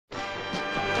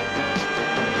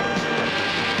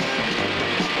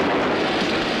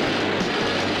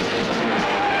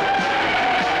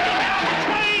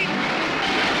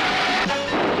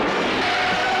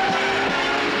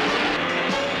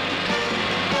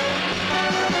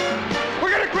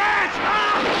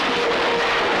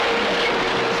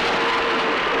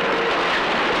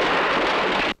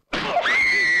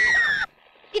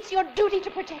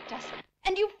protect us.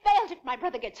 And you failed if my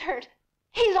brother gets hurt.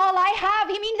 He's all I have.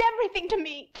 He means everything to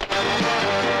me.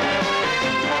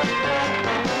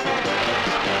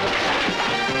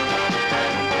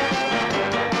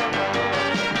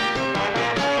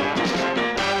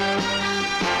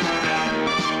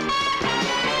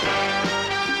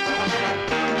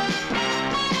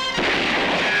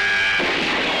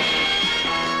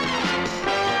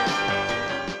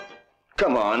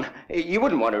 Come on. You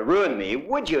wouldn't want to ruin me,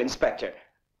 would you, Inspector?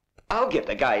 I'll give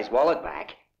the guy his wallet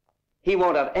back. He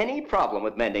won't have any problem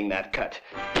with mending that cut.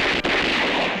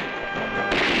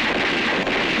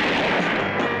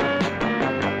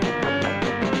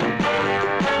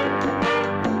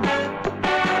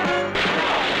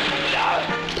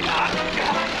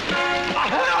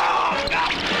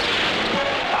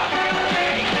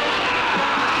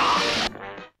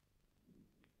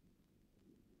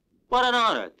 What an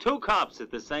honor. 2 cops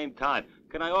at the same time.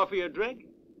 Can I offer you a drink?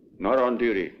 Not on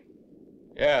duty.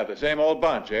 Yeah, the same old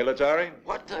bunch, eh, Lazari?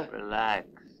 What the? Relax.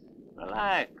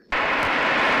 Relax.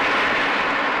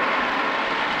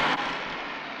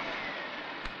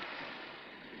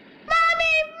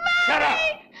 Mommy! Shut up!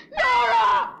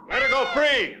 Nora! Let her go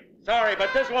free! Sorry,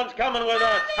 but this one's coming with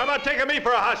us. How about taking me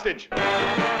for a hostage?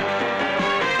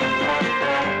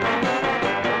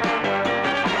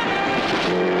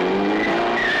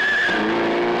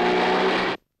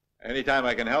 Anytime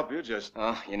I can help you, just...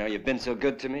 Oh, you know, you've been so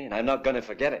good to me, and I'm not going to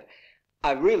forget it.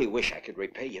 I really wish I could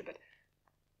repay you, but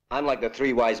I'm like the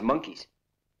 3 wise monkeys.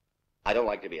 I don't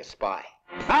like to be a spy.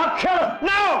 I'll kill him!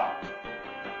 No!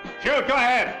 Shoot, go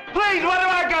ahead. Please, what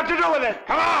have I got to do with it?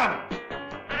 Come on!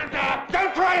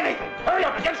 Don't try anything! Hurry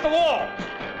up, against the wall!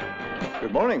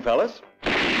 Good morning, fellas.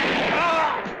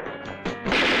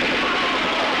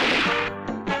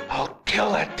 I'll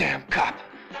kill that damn cop.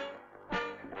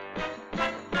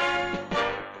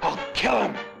 I'll kill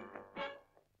him.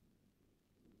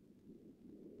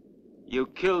 You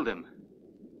killed him.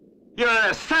 You're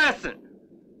an assassin.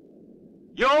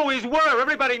 You always were.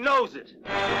 Everybody knows it.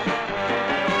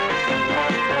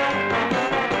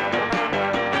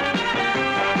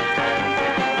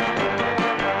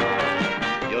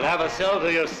 You'll have a cell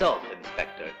to yourself,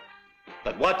 Inspector.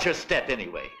 But watch your step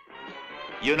anyway.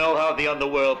 You know how the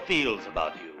underworld feels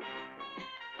about you.